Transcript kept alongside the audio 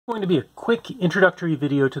Going to be a quick introductory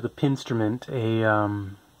video to the PInstrument, a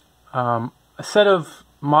set of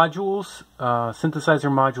modules,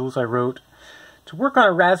 synthesizer modules I wrote to work on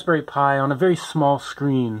a Raspberry Pi on a very small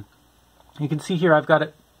screen. You can see here I've got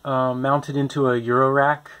it mounted into a Euro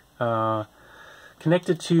rack,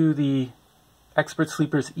 connected to the Expert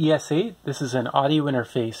Sleeper's ES8. This is an audio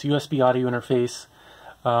interface, USB audio interface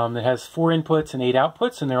that has 4 inputs and 8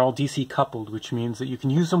 outputs, and they're all DC coupled, which means that you can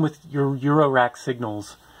use them with your Euro rack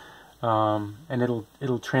signals. And it'll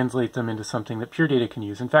translate them into something that Pure Data can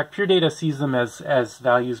use. In fact, Pure Data sees them as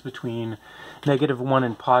values between -1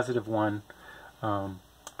 and +1.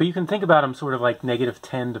 But you can think about them sort of like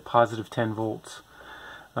 -10 to +10 volts.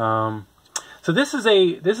 So this is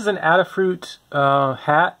an Adafruit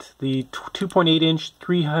hat, the 2.8-inch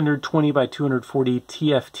 320 by 240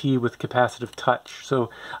 TFT with capacitive touch. So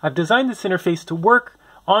I've designed this interface to work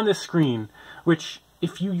on this screen, which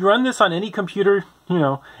if you run this on any computer,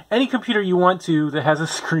 any computer you want to that has a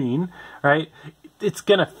screen, right, it's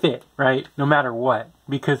gonna fit, right, no matter what,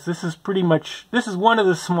 because this is one of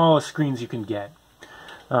the smallest screens you can get.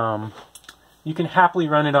 You can happily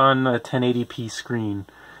run it on a 1080p screen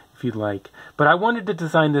if you'd like, but I wanted to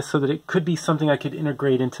design this so that it could be something I could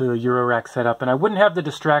integrate into a Eurorack setup, and I wouldn't have the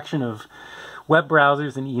distraction of web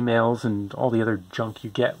browsers and emails and all the other junk you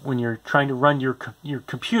get when you're trying to run your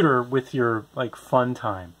computer with your fun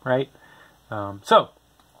time, right? So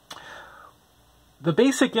the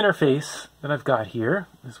basic interface that I've got here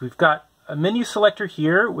is we've got a menu selector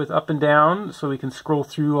here with up and down, so we can scroll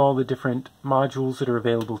through all the different modules that are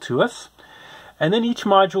available to us. And then each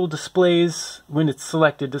module displays, when it's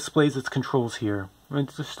selected, displays its controls here.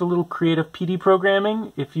 It's just a little creative PD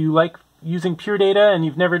programming. If you like using Pure Data and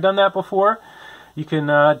you've never done that before, you can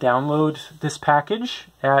download this package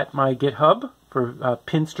at my GitHub for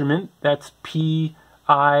PInstrument. That's PInstrument,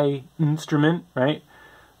 right?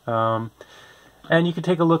 And you can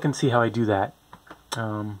take a look and see how I do that.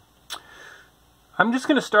 I'm just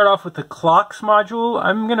going to start off with the clocks module.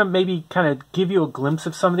 I'm going to maybe kind of give you a glimpse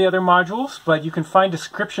of some of the other modules, but you can find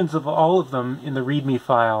descriptions of all of them in the README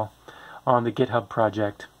file on the GitHub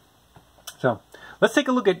project. So let's take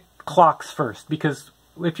a look at clocks first, because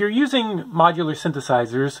if you're using modular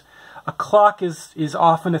synthesizers, a clock is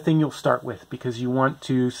often a thing you'll start with because you want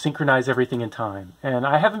to synchronize everything in time. And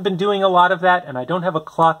I haven't been doing a lot of that, and I don't have a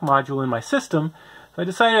clock module in my system, so I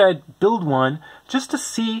decided I'd build one just to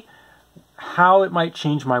see how it might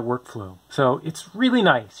change my workflow. So it's really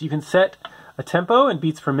nice. You can set a tempo in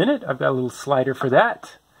beats per minute. I've got a little slider for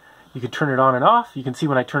that. You can turn it on and off. You can see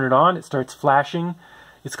when I turn it on, it starts flashing.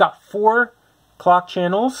 It's got 4 clock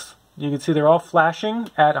channels. You can see they're all flashing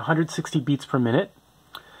at 160 beats per minute.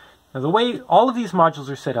 Now the way all of these modules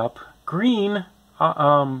are set up, green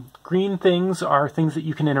things are things that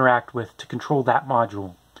you can interact with to control that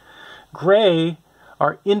module. Gray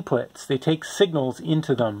are inputs. They take signals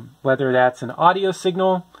into them, whether that's an audio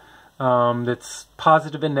signal that's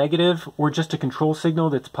positive and negative, or just a control signal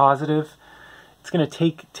that's positive. It's going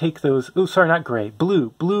to take those. Oh, sorry, not gray.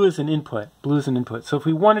 Blue. Blue is an input. Blue is an input. So if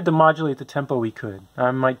we wanted to modulate the tempo, we could. I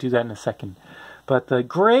might do that in a second. But the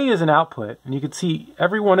gray is an output, and you can see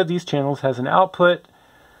every one of these channels has an output.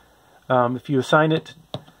 If you assign it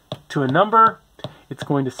to a number, it's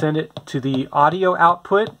going to send it to the audio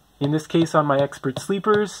output. In this case, on my Expert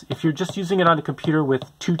Sleepers. If you're just using it on a computer with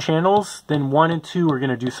 2 channels, then 1 and 2 are going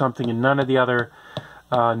to do something, and none of the other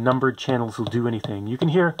numbered channels will do anything. You can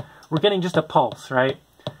hear we're getting just a pulse, right?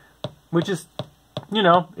 Which is,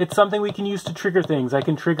 it's something we can use to trigger things. I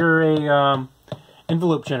can trigger a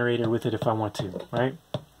envelope generator with it if I want to, right?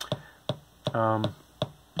 All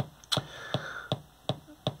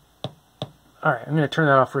right, I'm going to turn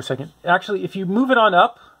that off for a second. Actually, if you move it on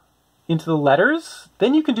up into the letters,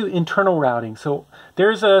 then you can do internal routing. So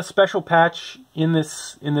there's a special patch in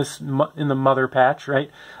the mother patch, right,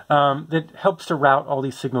 that helps to route all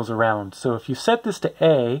these signals around. So if you set this to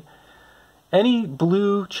A, any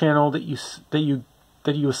blue channel that you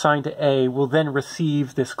assign to A will then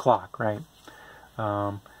receive this clock, right?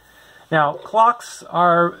 Now clocks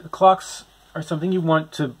are something you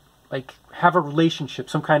want to have a relationship,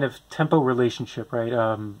 some kind of tempo relationship, right?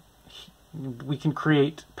 We can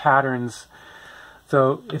create patterns.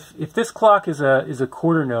 So if this clock is a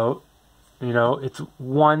quarter note, it's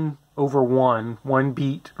 1 over 1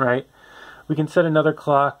 beat, right? We can set another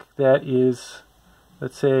clock that is,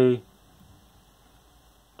 let's say,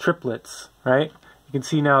 triplets, right? You can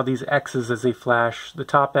see now these X's as they flash. The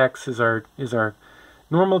top X is our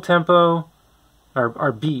normal tempo,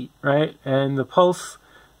 our beat, right? And the pulse,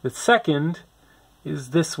 the second, is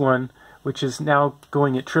this one, which is now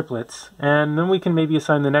going at triplets. And then we can maybe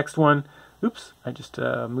assign the next one Oops, I just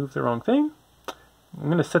moved the wrong thing. I'm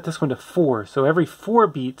going to set this one to 4. So every 4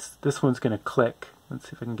 beats, this one's going to click. Let's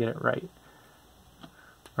see if I can get it right.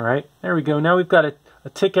 All right, there we go. Now we've got a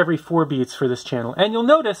tick every 4 beats for this channel. And you'll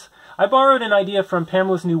notice I borrowed an idea from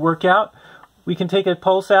Pamela's new workout. We can take a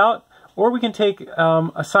pulse out, or we can take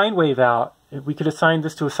a sine wave out. We could assign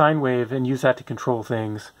this to a sine wave and use that to control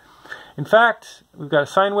things. In fact, we've got a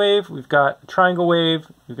sine wave, we've got a triangle wave,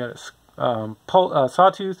 we've got a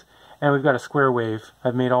sawtooth, and we've got a square wave.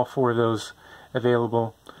 I've made all 4 of those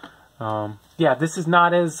available. Yeah, this is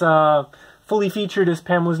not as fully featured as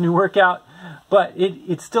Pamela's new workout, but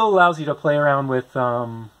it still allows you to play around with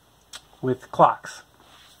clocks.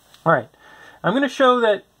 All right, I'm going to show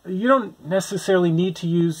that you don't necessarily need to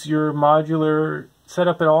use your modular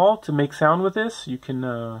setup at all to make sound with this. You can.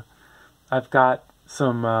 I've got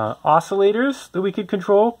some oscillators that we could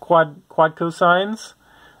control, quad cosines.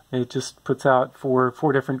 It just puts out four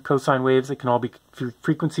different cosine waves that can all be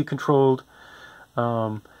frequency controlled.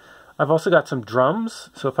 I've also got some drums,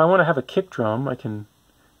 so if I want to have a kick drum, I can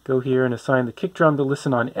go here and assign the kick drum to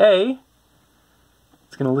listen on A.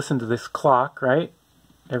 It's going to listen to this clock, right,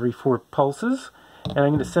 every 4 pulses, and I'm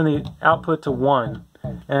going to send the output to 1.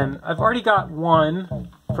 And I've already got 1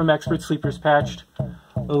 from Expert Sleepers patched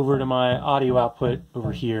over to my audio output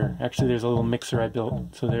over here. Actually, there's a little mixer I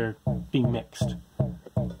built, so they're being mixed.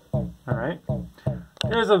 Alright,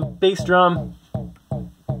 there's a bass drum.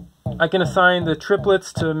 I can assign the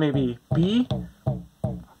triplets to maybe B,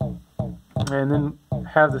 and then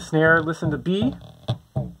have the snare listen to B.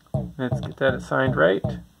 Let's get that assigned right.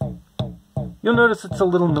 You'll notice it's a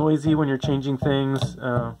little noisy when you're changing things.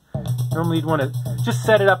 Normally you'd want to just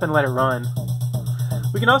set it up and let it run.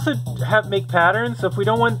 We can also make patterns, so if we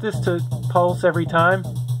don't want this to pulse every time,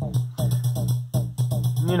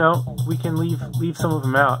 you know, we can leave some of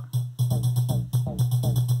them out.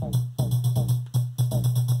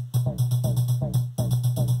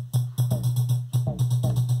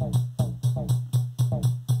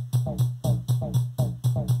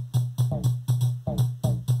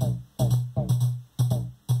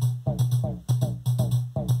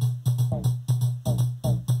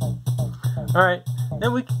 Alright,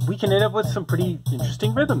 then we can end up with some pretty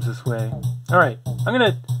interesting rhythms this way. Alright, I'm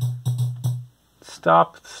going to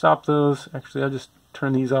stop those. Actually, I'll just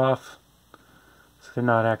turn these off so they're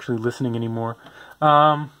not actually listening anymore.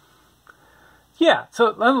 Yeah,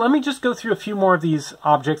 so let me just go through a few more of these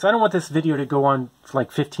objects. I don't want this video to go on for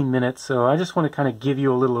like 15 minutes, so I just want to kind of give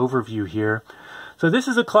you a little overview here. So this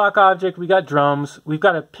is a clock object. We got drums. We've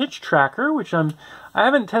got a pitch tracker, which I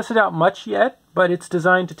haven't tested out much yet, but it's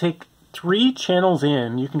designed to take 3 channels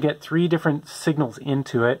in. You can get 3 different signals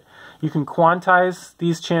into it. You can quantize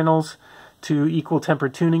these channels to equal temper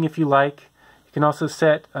tuning if you like. You can also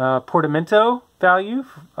set portamento value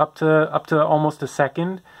up to almost a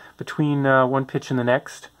second between one pitch and the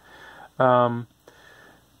next.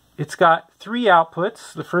 It's got 3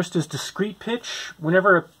 outputs. The first is discrete pitch.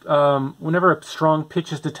 Whenever a strong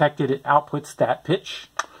pitch is detected, it outputs that pitch.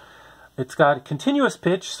 It's got a continuous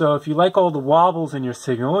pitch, so if you like all the wobbles in your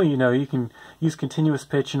signal, you know, you can use continuous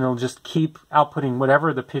pitch and it'll just keep outputting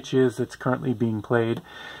whatever the pitch is that's currently being played.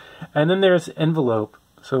 And then there's envelope,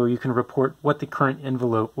 so you can report what the current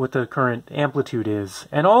envelope, what the current amplitude is.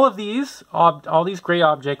 And all of these, all these gray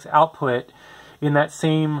objects output in that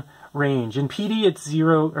same range. In PD, it's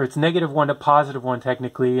 0, or it's -1 to +1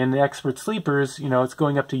 technically. In the Expert Sleepers, you know, it's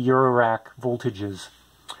going up to Eurorack voltages.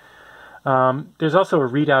 There's also a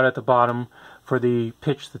readout at the bottom for the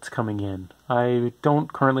pitch that's coming in. I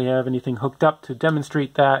don't currently have anything hooked up to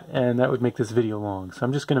demonstrate that, and that would make this video long. So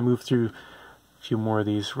I'm just going to move through a few more of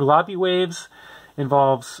these. Relabi waves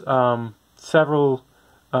involves several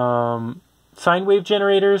sine wave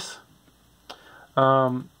generators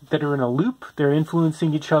that are in a loop. They're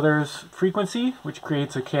influencing each other's frequency, which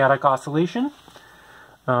creates a chaotic oscillation.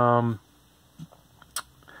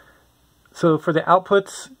 So for the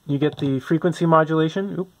outputs, you get the frequency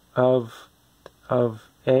modulation of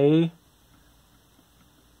A.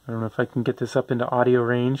 I don't know if I can get this up into audio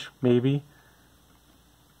range, maybe.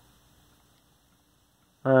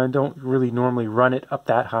 I don't really normally run it up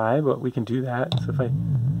that high, but we can do that. So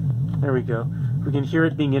there we go. We can hear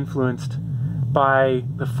it being influenced by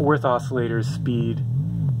the 4th oscillator's speed.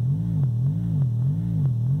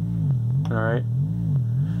 All right.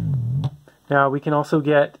 Now we can also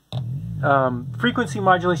get frequency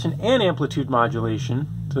modulation and amplitude modulation.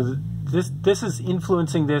 So this is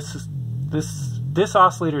influencing this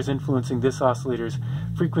oscillator is influencing this oscillator's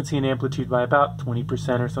frequency and amplitude by about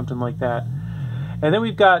 20% or something like that. And then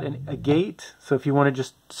we've got a gate. So if you want to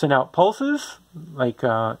just send out pulses, like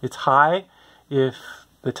it's high if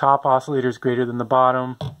the top oscillator is greater than the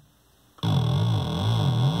bottom,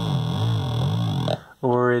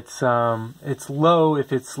 or it's low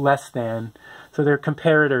if it's less than. So they're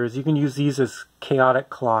comparators. You can use these as chaotic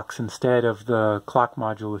clocks instead of the clock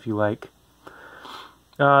module if you like.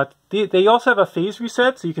 They also have a phase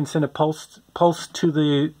reset, so you can send a pulse to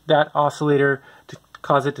that oscillator to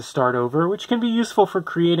cause it to start over, which can be useful for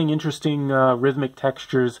creating interesting rhythmic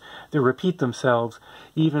textures that repeat themselves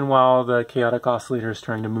even while the chaotic oscillator is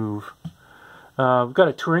trying to move. We've got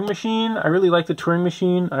a Turing machine. I really like the Turing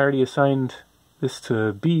machine. I already assigned this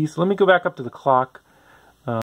to B, so let me go back up to the clock.